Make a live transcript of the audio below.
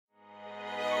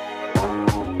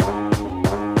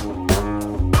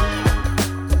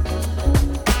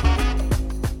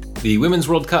The Women's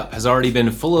World Cup has already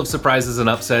been full of surprises and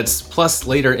upsets, plus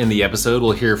later in the episode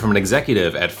we'll hear from an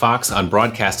executive at Fox on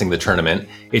broadcasting the tournament.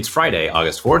 It's Friday,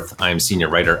 August 4th. I'm senior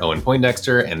writer Owen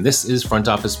Poindexter, and this is Front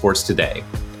Office Sports Today.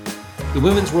 The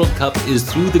Women's World Cup is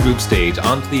through the group stage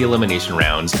onto the elimination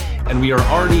rounds, and we are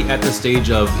already at the stage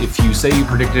of if you say you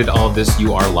predicted all of this,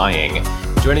 you are lying.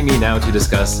 Joining me now to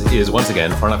discuss is once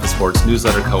again Front Office Sports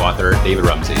newsletter co-author David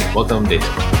Rumsey. Welcome, David.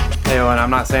 Hey, Owen, I'm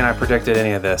not saying I predicted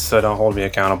any of this, so don't hold me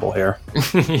accountable here.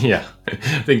 Yeah, I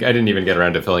think I didn't even get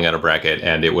around to filling out a bracket,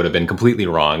 and it would have been completely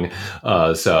wrong.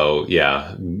 So,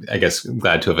 yeah, I guess I'm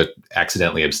glad to have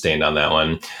accidentally abstained on that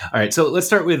one. All right, so let's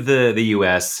start with the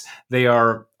U.S. They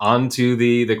are on to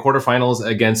the quarterfinals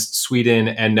against Sweden,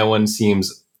 and no one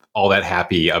seems all that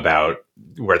happy about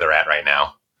where they're at right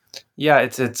now. Yeah,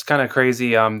 it's kind of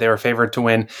crazy. They were favored to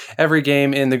win every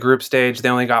game in the group stage. They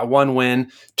only got one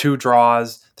win, 2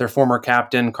 draws. Their former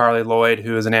captain, Carly Lloyd,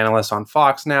 who is an analyst on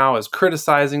Fox now, is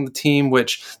criticizing the team,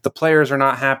 which the players are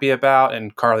not happy about.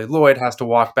 And Carly Lloyd has to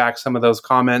walk back some of those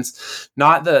comments.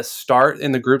 Not the start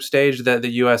in the group stage that the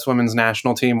U.S. women's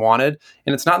national team wanted.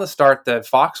 And it's not the start that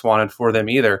Fox wanted for them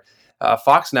either.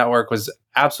 Fox Network was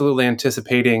absolutely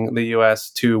anticipating the U.S.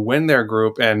 to win their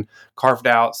group and carved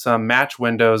out some match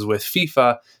windows with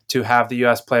FIFA to have the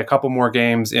U.S. play a couple more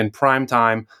games in prime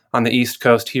time on the East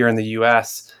Coast here in the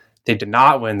U.S. They did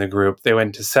not win the group. They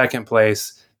went to second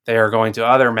place. They are going to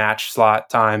other match slot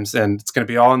times, and it's going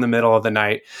to be all in the middle of the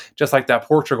night, just like that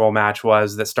Portugal match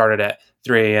was that started at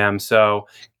 3 a.m. So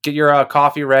get your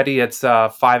coffee ready. It's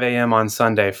 5 a.m. on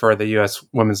Sunday for the U.S.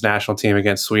 women's national team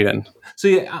against Sweden. So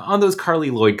yeah, on those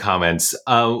Carly Lloyd comments,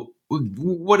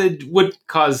 what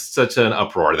caused such an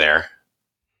uproar there?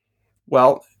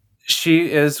 Well,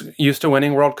 she is used to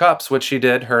winning World Cups, which she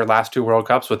did her last 2 World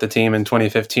Cups with the team in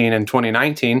 2015 and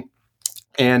 2019.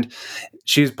 And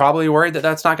she's probably worried that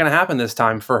that's not going to happen this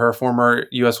time for her former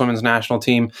U.S. women's national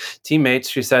team teammates.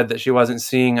 She said that she wasn't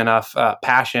seeing enough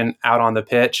passion out on the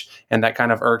pitch, and that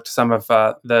kind of irked some of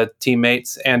the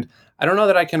teammates. And I don't know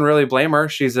that I can really blame her.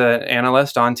 She's an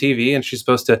analyst on TV, and she's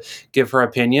supposed to give her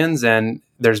opinions. And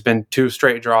there's been 2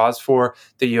 straight draws for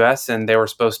the U.S., and they were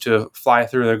supposed to fly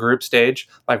through the group stage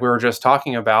like we were just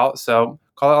talking about. So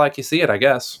call it like you see it, I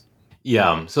guess.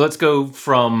 Yeah, so let's go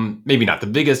from maybe not the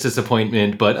biggest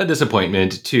disappointment, but a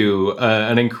disappointment to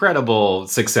an incredible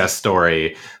success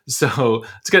story. So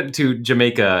let's get to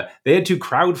Jamaica. They had to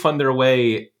crowdfund their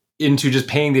way into just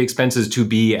paying the expenses to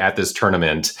be at this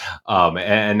tournament.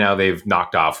 And now they've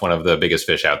knocked off one of the biggest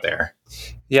fish out there.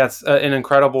 Yeah, it's an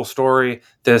incredible story.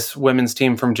 This women's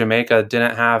team from Jamaica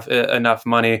didn't have enough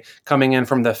money coming in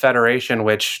from the federation,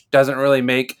 which doesn't really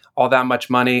make all that much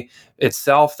money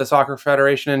itself, the soccer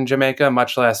federation in Jamaica,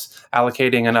 much less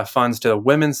allocating enough funds to the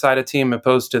women's side of the team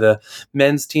opposed to the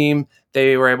men's team.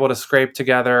 They were able to scrape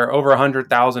together over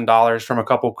 $100,000 from a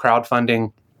couple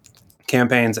crowdfunding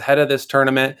campaigns ahead of this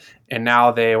tournament, and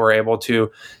now they were able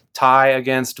to tie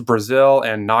against Brazil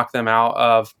and knock them out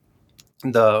of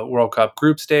the World Cup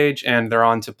group stage, and they're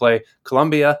on to play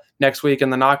Colombia next week in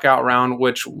the knockout round,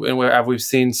 which we've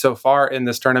seen so far in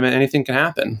this tournament, anything can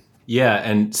happen. Yeah,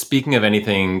 and speaking of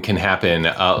anything can happen,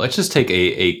 let's just take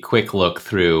a quick look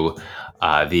through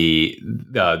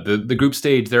the group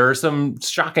stage. There are some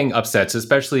shocking upsets,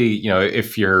 especially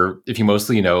if you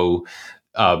mostly know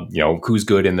who's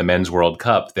good in the men's World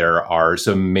Cup. There are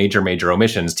some major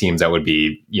omissions, teams that would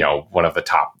be one of the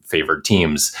top favored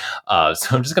teams. So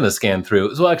I'm just going to scan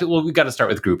through. So actually, we've got to start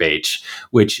with Group H,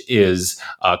 which is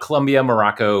Colombia,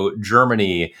 Morocco,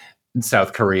 Germany,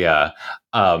 South Korea.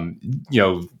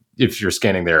 If you're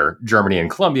scanning there, Germany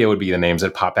and Colombia would be the names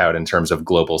that pop out in terms of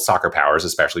global soccer powers,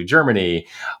 especially Germany.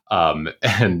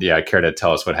 And yeah, care to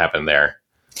tell us what happened there?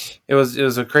 It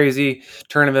was a crazy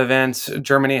turn of events.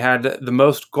 Germany had the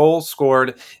most goals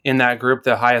scored in that group,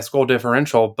 the highest goal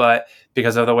differential, but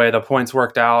because of the way the points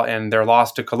worked out and their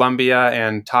loss to Colombia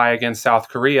and tie against South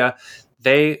Korea,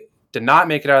 they did not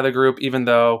make it out of the group, even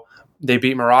though they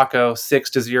beat Morocco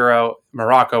 6-0.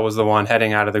 Morocco was the one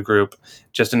heading out of the group.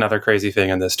 Just another crazy thing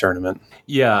in this tournament.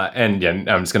 Yeah, and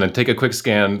I'm just going to take a quick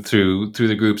scan through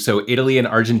the group. So Italy and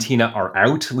Argentina are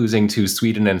out, losing to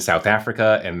Sweden and South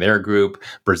Africa in their group.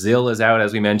 Brazil is out,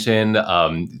 as we mentioned.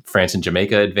 France and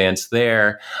Jamaica advanced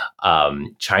there.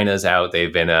 China's out.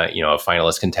 They've been a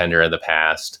finalist contender in the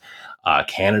past.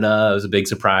 Canada was a big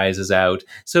surprise, is out.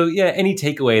 So yeah, any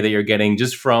takeaway that you're getting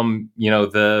just from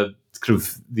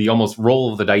the almost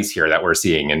roll of the dice here that we're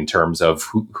seeing in terms of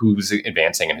who's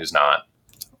advancing and who's not?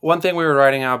 one thing we were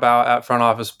writing about at Front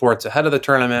Office Sports ahead of the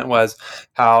tournament was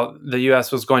how the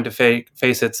U.S. was going to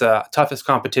face its toughest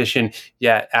competition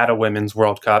yet at a Women's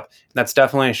World Cup. And that's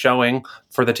definitely showing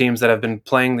for the teams that have been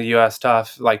playing the U.S.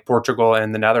 tough, like Portugal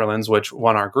and the Netherlands, which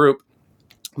won our group.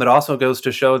 But also goes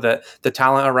to show that the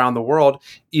talent around the world,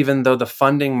 even though the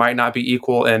funding might not be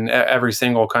equal in every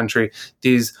single country,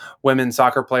 these women's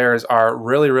soccer players are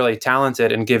really, really talented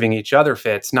and giving each other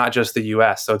fits, not just the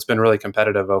U.S. So it's been really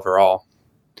competitive overall.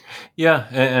 Yeah,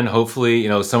 and hopefully,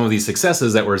 some of these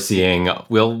successes that we're seeing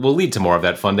will lead to more of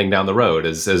that funding down the road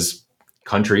as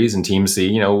countries and teams see,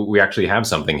 we actually have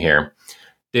something here.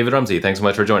 David Rumsey, thanks so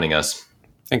much for joining us.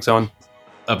 Thanks, Owen.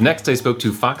 Up next, I spoke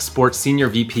to Fox Sports Senior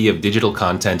VP of Digital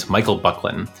Content, Michael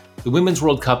Bucklin. The Women's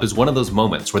World Cup is one of those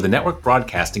moments where the network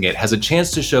broadcasting it has a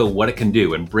chance to show what it can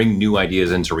do and bring new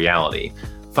ideas into reality.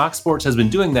 Fox Sports has been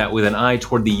doing that with an eye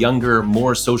toward the younger,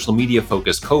 more social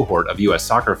media-focused cohort of U.S.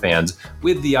 soccer fans,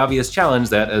 with the obvious challenge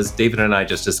that, as David and I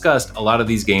just discussed, a lot of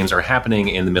these games are happening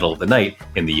in the middle of the night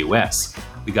in the U.S.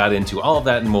 We got into all of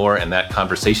that and more, and that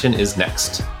conversation is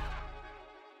next.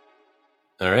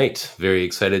 All right, very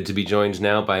excited to be joined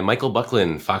now by Michael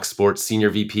Bucklin, Fox Sports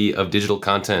Senior VP of Digital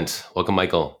Content. Welcome,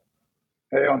 Michael.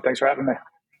 Hey, Owen, thanks for having me.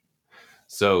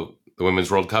 So, the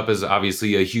Women's World Cup is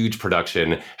obviously a huge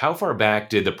production. How far back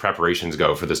did the preparations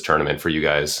go for this tournament for you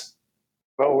guys?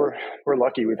 Well, we're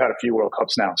lucky. We've had a few World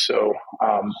Cups now, so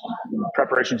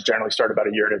preparations generally start about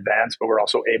a year in advance. But we're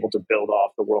also able to build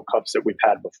off the World Cups that we've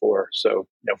had before. So,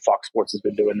 Fox Sports has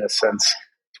been doing this since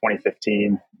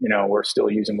 2015. We're still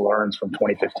using learns from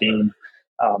 2015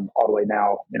 all the way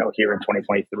now. Here in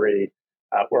 2023,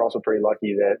 we're also pretty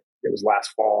lucky that it was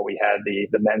last fall we had the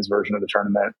men's version of the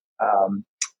tournament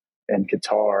in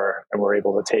Qatar, and we're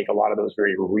able to take a lot of those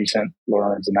very recent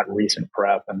learns and that recent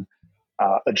prep and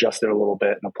adjust it a little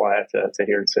bit and apply it to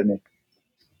here in Sydney.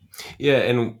 Yeah,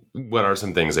 and what are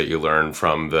some things that you learned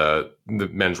from the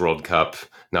Men's World Cup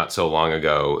not so long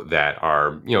ago that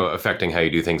are affecting how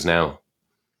you do things now?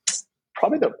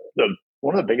 Probably the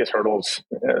one of the biggest hurdles.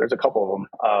 There's a couple of them,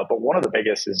 but one of the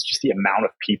biggest is just the amount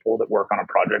of people that work on a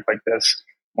project like this.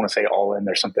 I want to say all in,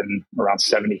 there's something around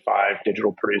 75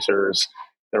 digital producers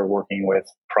that are working with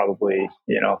probably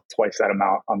twice that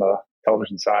amount on the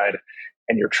television side,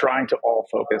 and you're trying to all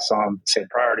focus on the same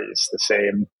priorities, the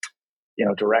same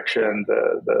direction,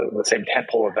 the same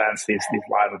tentpole events, these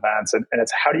live events, and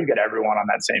it's how do you get everyone on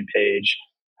that same page?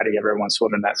 How do you get everyone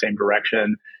swimming in that same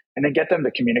direction? And then get them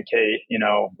to communicate,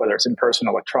 whether it's in person,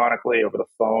 electronically, over the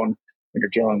phone, when you're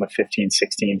dealing with 15,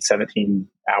 16, 17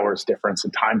 hours difference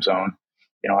in time zone.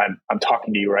 I'm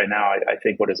talking to you right now. I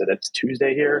think, what is it? It's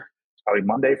Tuesday here. It's probably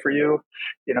Monday for you.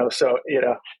 So,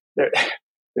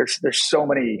 there's so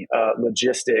many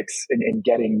logistics in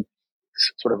getting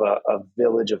sort of a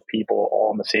village of people all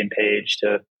on the same page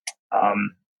to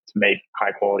make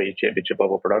high quality championship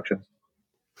level productions.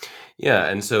 Yeah.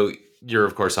 And so you're,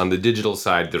 of course, on the digital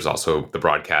side. There's also the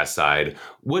broadcast side.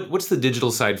 What's the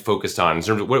digital side focused on in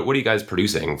terms of what are you guys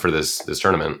producing for this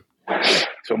tournament?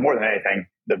 So more than anything,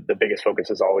 the biggest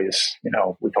focus is always,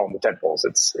 we call them the tentpoles.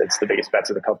 It's the biggest bets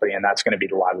of the company, and that's going to be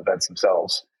the live events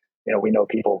themselves. We know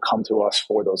people come to us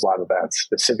for those live events,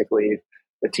 specifically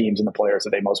the teams and the players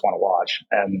that they most want to watch.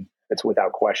 And it's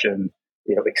without question,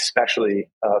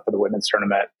 especially for the women's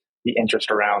tournament, the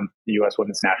interest around the U.S.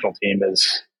 women's national team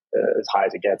is as high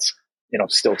as it gets.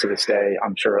 Still to this day,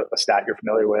 I'm sure a stat you're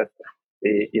familiar with,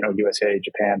 the USA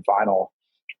Japan final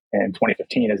in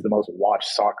 2015 is the most watched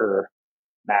soccer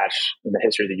match in the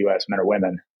history of the U.S. men or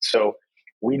women. So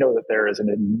we know that there is an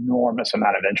enormous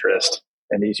amount of interest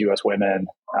in these U.S. women,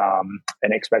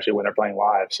 and especially when they're playing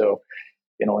live. So,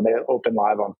 when they open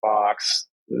live on Fox,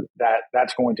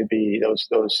 that's going to be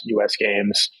those U.S.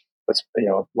 games, but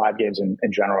live games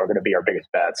in general are going to be our biggest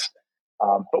bets.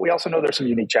 But we also know there's some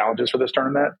unique challenges for this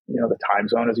tournament. The time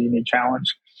zone is a unique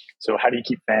challenge. So how do you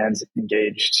keep fans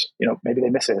engaged? Maybe they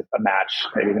miss a match,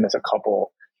 maybe they miss a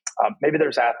couple. Maybe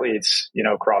there's athletes,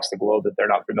 across the globe that they're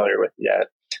not familiar with yet.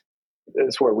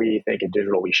 This is where we think in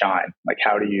digital we shine. Like,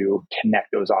 how do you connect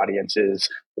those audiences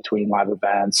between live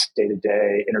events, day to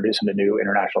day, introduce them to new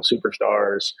international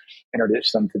superstars,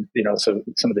 introduce them to,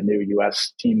 some of the new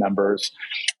U.S. team members.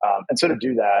 And so to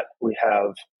do that, we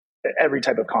have every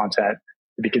type of content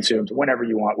to be consumed whenever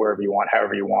you want, wherever you want,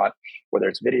 however you want, whether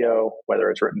it's video, whether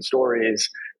it's written stories,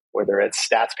 whether it's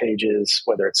stats pages,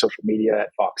 whether it's social media at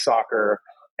Fox Soccer,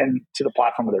 and to the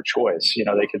platform of their choice.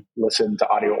 They could listen to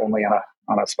audio only on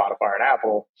a Spotify or an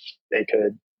Apple. They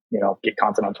could, get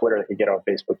content on Twitter. They could get on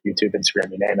Facebook, YouTube,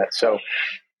 Instagram, you name it. So,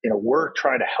 we're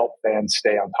trying to help fans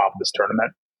stay on top of this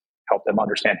tournament, help them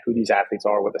understand who these athletes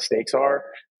are, what the stakes are,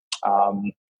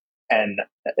 and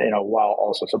while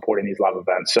also supporting these live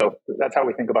events. So that's how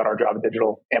we think about our job at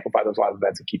digital: amplify those live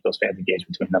events and keep those fans engaged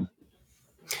between them.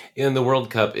 And the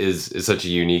World Cup is such a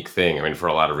unique thing. I mean, for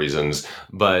a lot of reasons,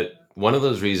 but one of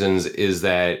those reasons is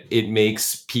that it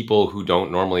makes people who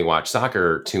don't normally watch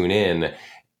soccer tune in.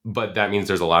 But that means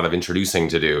there's a lot of introducing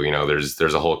to do.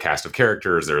 There's a whole cast of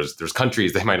characters. There's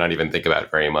countries they might not even think about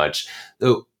very much.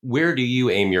 So where do you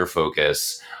aim your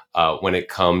focus when it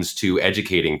comes to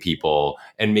educating people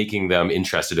and making them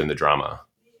interested in the drama?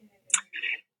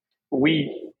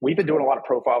 We've been doing a lot of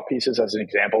profile pieces, as an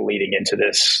example, leading into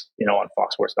this, on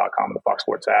foxsports.com and the Fox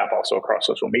Sports app, also across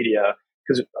social media,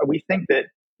 because we think that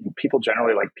people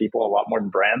generally like people a lot more than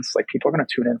brands. Like, people are going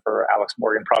to tune in for Alex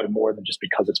Morgan probably more than just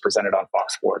because it's presented on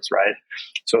Fox Sports, right?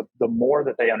 So the more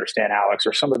that they understand Alex,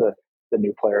 or some of the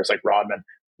new players like Rodman,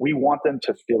 we want them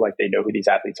to feel like they know who these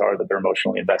athletes are, that they're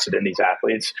emotionally invested in these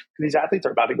athletes. These athletes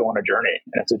are about to go on a journey,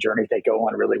 and it's a journey they go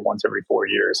on really once every 4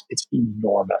 years. It's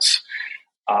enormous.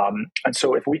 And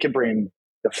so if we can bring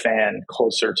the fan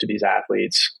closer to these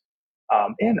athletes,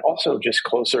 and also just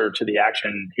closer to the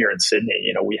action here in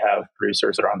Sydney, we have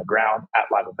producers that are on the ground at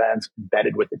live events,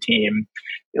 embedded with the team.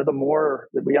 The more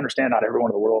that we understand, not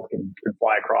everyone in the world can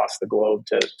fly across the globe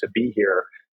to be here.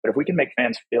 But if we can make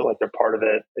fans feel like they're part of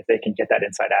it, if they can get that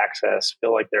inside access,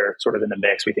 feel like they're sort of in the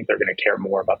mix, we think they're going to care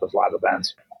more about those live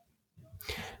events.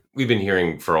 We've been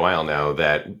hearing for a while now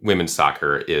that women's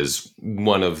soccer is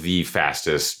one of the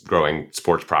fastest growing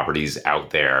sports properties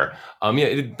out there.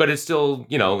 But it's still,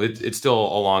 it's still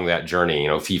along that journey.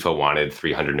 FIFA wanted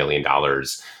 $300 million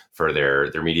for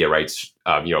their media rights,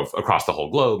 across the whole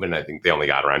globe, and I think they only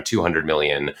got around 200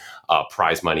 million.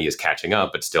 Prize money is catching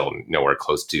up, but still nowhere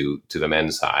close to the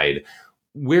men's side.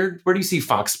 Where do you see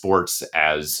Fox Sports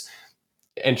as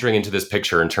entering into this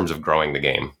picture in terms of growing the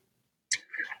game?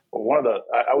 Well,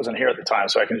 I wasn't here at the time,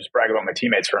 so I can just brag about my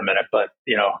teammates for a minute. But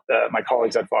my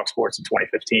colleagues at Fox Sports in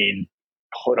 2015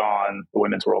 put on the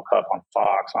Women's World Cup on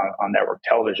Fox on network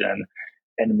television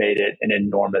and made it an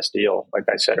enormous deal. Like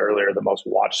I said earlier, the most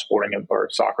watched sporting or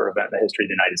soccer event in the history of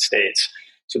the United States.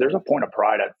 So there's a point of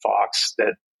pride at Fox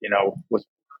that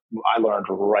I learned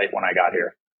right when I got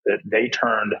here, that they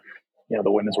turned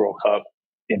the Women's World Cup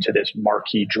into this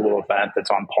marquee jewel event that's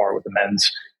on par with the men's,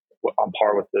 on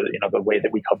par with the way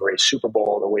that we cover a Super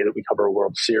Bowl, the way that we cover a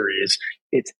World Series.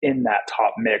 It's in that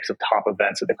top mix of top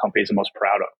events that the company is the most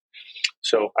proud of.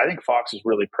 So I think Fox is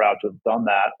really proud to have done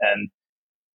that, and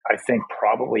I think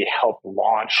probably helped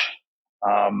launch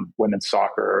women's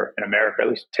soccer in America, at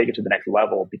least take it to the next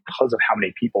level, because of how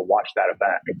many people watched that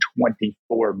event. I mean,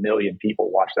 24 million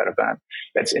people watched that event.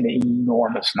 That's an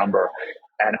enormous number.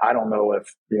 And I don't know if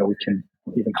we can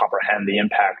even comprehend the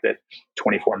impact that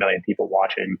 24 million people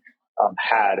watching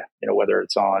had, whether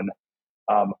it's on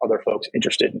other folks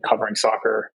interested in covering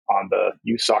soccer, on the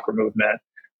youth soccer movement,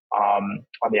 on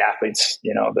the athletes,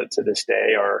 that to this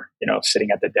day are, sitting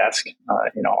at the desk,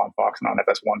 on Fox and on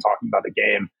FS1 talking about the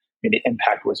game. I mean, the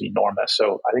impact was enormous.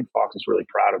 So I think Fox is really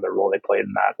proud of the role they played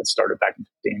in that started back in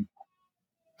 2015.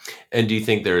 And do you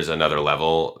think there's another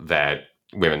level that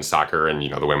women's soccer and,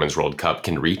 the Women's World Cup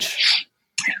can reach?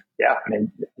 Yeah. I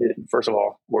mean, first of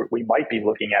all, we might be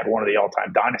looking at one of the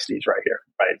all-time dynasties right here,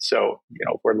 right? So,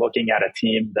 we're looking at a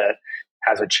team that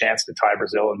has a chance to tie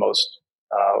Brazil in most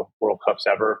World Cups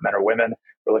ever, men or women.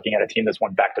 We're looking at a team that's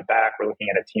won back-to-back. We're looking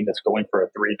at a team that's going for a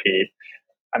three-peat.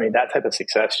 I mean, that type of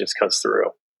success just cuts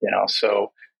through,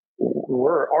 so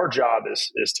our job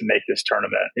is to make this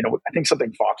tournament. I think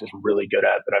something Fox is really good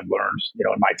at that I've learned,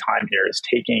 in my time here, is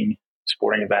taking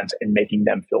sporting events and making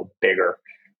them feel bigger.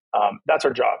 That's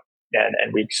our job.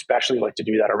 And we especially like to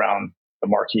do that around the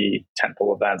marquee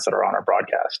tentpole events that are on our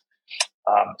broadcast.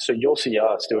 So you'll see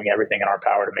us doing everything in our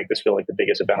power to make this feel like the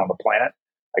biggest event on the planet.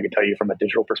 I can tell you from a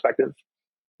digital perspective,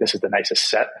 this is the nicest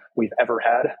set we've ever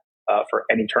had for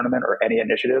any tournament or any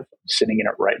initiative. I'm sitting in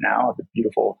it right now, the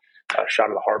beautiful shot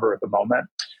of the harbor at the moment.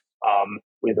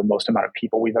 We have the most amount of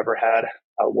people we've ever had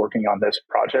working on this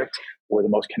project. We're the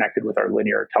most connected with our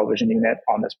linear television unit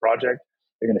on this project.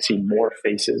 You're going to see more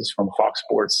faces from Fox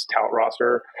Sports talent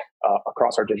roster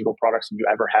across our digital products than you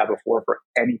ever have before for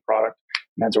any product,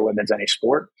 men's or women's, any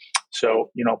sport.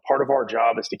 So, part of our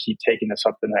job is to keep taking this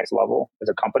up to the next level as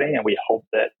a company, and we hope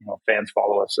that fans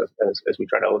follow us as we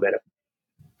try to elevate it.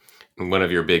 One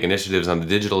of your big initiatives on the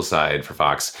digital side for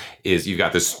Fox is you've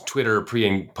got this Twitter pre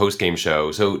and post game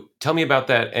show. So tell me about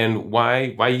that and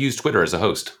why you use Twitter as a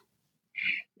host.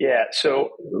 Yeah. So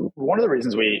one of the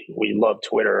reasons we love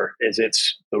Twitter is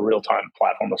it's the real-time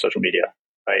platform of social media,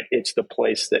 right? It's the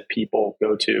place that people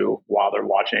go to while they're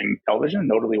watching television,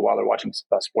 notably while they're watching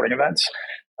sporting events.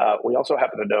 We also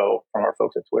happen to know from our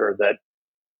folks at Twitter that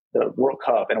the World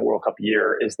Cup and a World Cup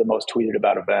year is the most tweeted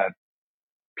about event,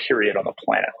 period, on the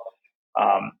planet.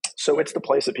 So it's the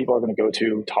place that people are going to go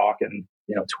to talk and,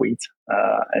 tweet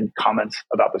and comment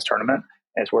about this tournament.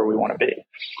 And it's where we want to be.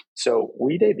 So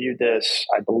we debuted this,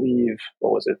 I believe,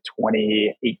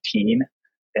 2018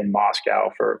 in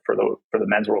Moscow for the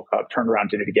Men's World Cup, turned around,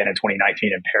 did it again in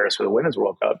 2019 in Paris for the Women's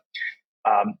World Cup.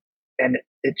 And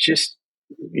it just,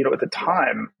 at the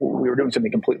time, we were doing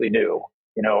something completely new.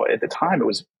 At the time, it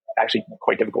was actually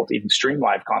quite difficult to even stream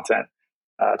live content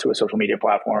to a social media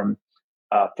platform,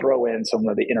 throw in some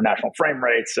of the international frame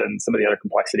rates and some of the other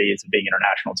complexities of being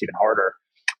international. It's even harder.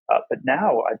 But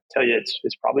now, I tell you,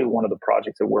 it's probably one of the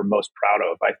projects that we're most proud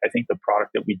of. I think the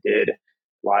product that we did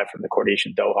live from the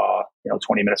Coordination Doha,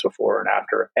 20 minutes before and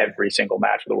after every single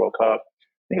match of the World Cup,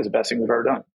 I think it's the best thing we've ever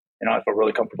done. I feel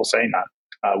really comfortable saying that.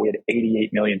 We had 88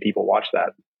 million people watch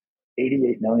that.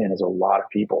 88 million is a lot of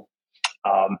people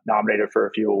nominated for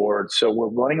a few awards. So we're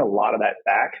running a lot of that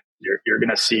back. You're going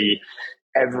to see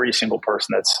every single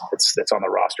person that's on the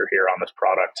roster here on this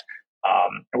product.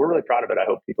 And we're really proud of it. I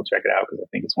hope people check it out because I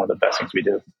think it's one of the best things we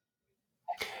do.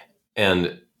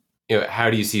 And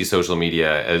how do you see social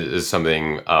media as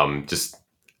something that's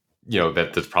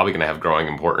probably going to have growing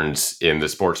importance in the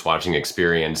sports watching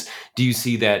experience? Do you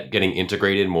see that getting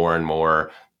integrated more and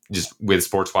more just with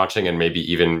sports watching and maybe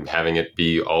even having it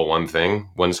be all one thing,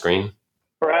 one screen?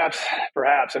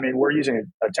 Perhaps. I mean, we're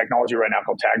using a technology right now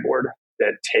called Tagboard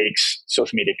that takes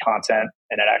social media content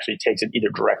and it actually takes it either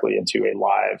directly into a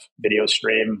live video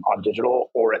stream on digital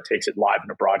or it takes it live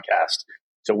in a broadcast.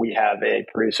 So we have a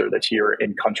producer that's here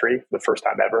in country for the first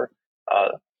time ever,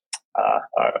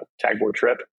 Tagboard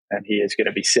trip, and he is going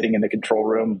to be sitting in the control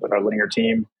room with our linear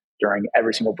team during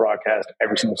every single broadcast,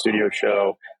 every single studio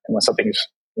show. And when something's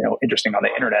interesting on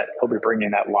the internet, he'll be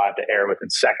bringing that live to air within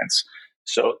seconds.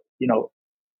 So in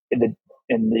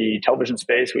the television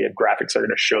space, we have graphics that are going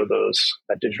to show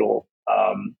that digital,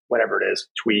 whatever it is,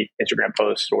 tweet, Instagram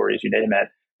posts, stories, you name it,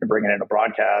 and bring it in a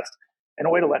broadcast in a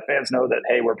way to let fans know that,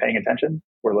 hey, we're paying attention,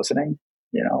 we're listening,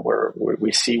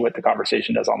 we see what the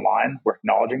conversation is online, we're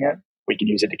acknowledging it. We can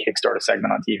use it to kickstart a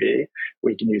segment on TV.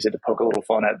 We can use it to poke a little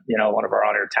fun at, one of our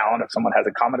on-air talent if someone has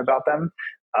a comment about them.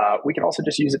 We can also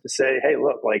just use it to say, hey,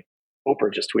 look, like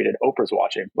Oprah just tweeted, Oprah's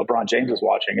watching, LeBron James is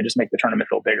watching, and just make the tournament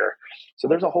feel bigger. So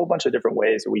there's a whole bunch of different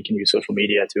ways that we can use social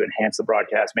media to enhance the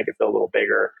broadcast, make it feel a little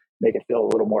bigger, make it feel a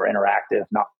little more interactive,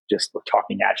 not just we're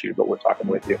talking at you, but we're talking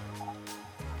with you.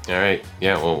 All right.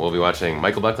 Yeah, we'll be watching.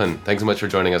 Michael Bucklin, thanks so much for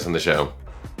joining us on the show.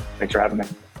 Thanks for having me.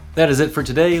 That is it for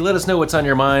today. Let us know what's on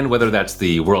your mind, whether that's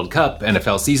the World Cup,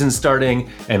 NFL season starting,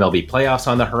 MLB playoffs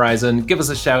on the horizon. Give us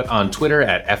a shout on Twitter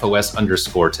at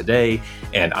FOS_today.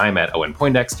 And I'm at Owen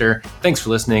Poindexter. Thanks for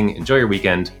listening. Enjoy your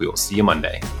weekend. We will see you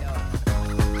Monday.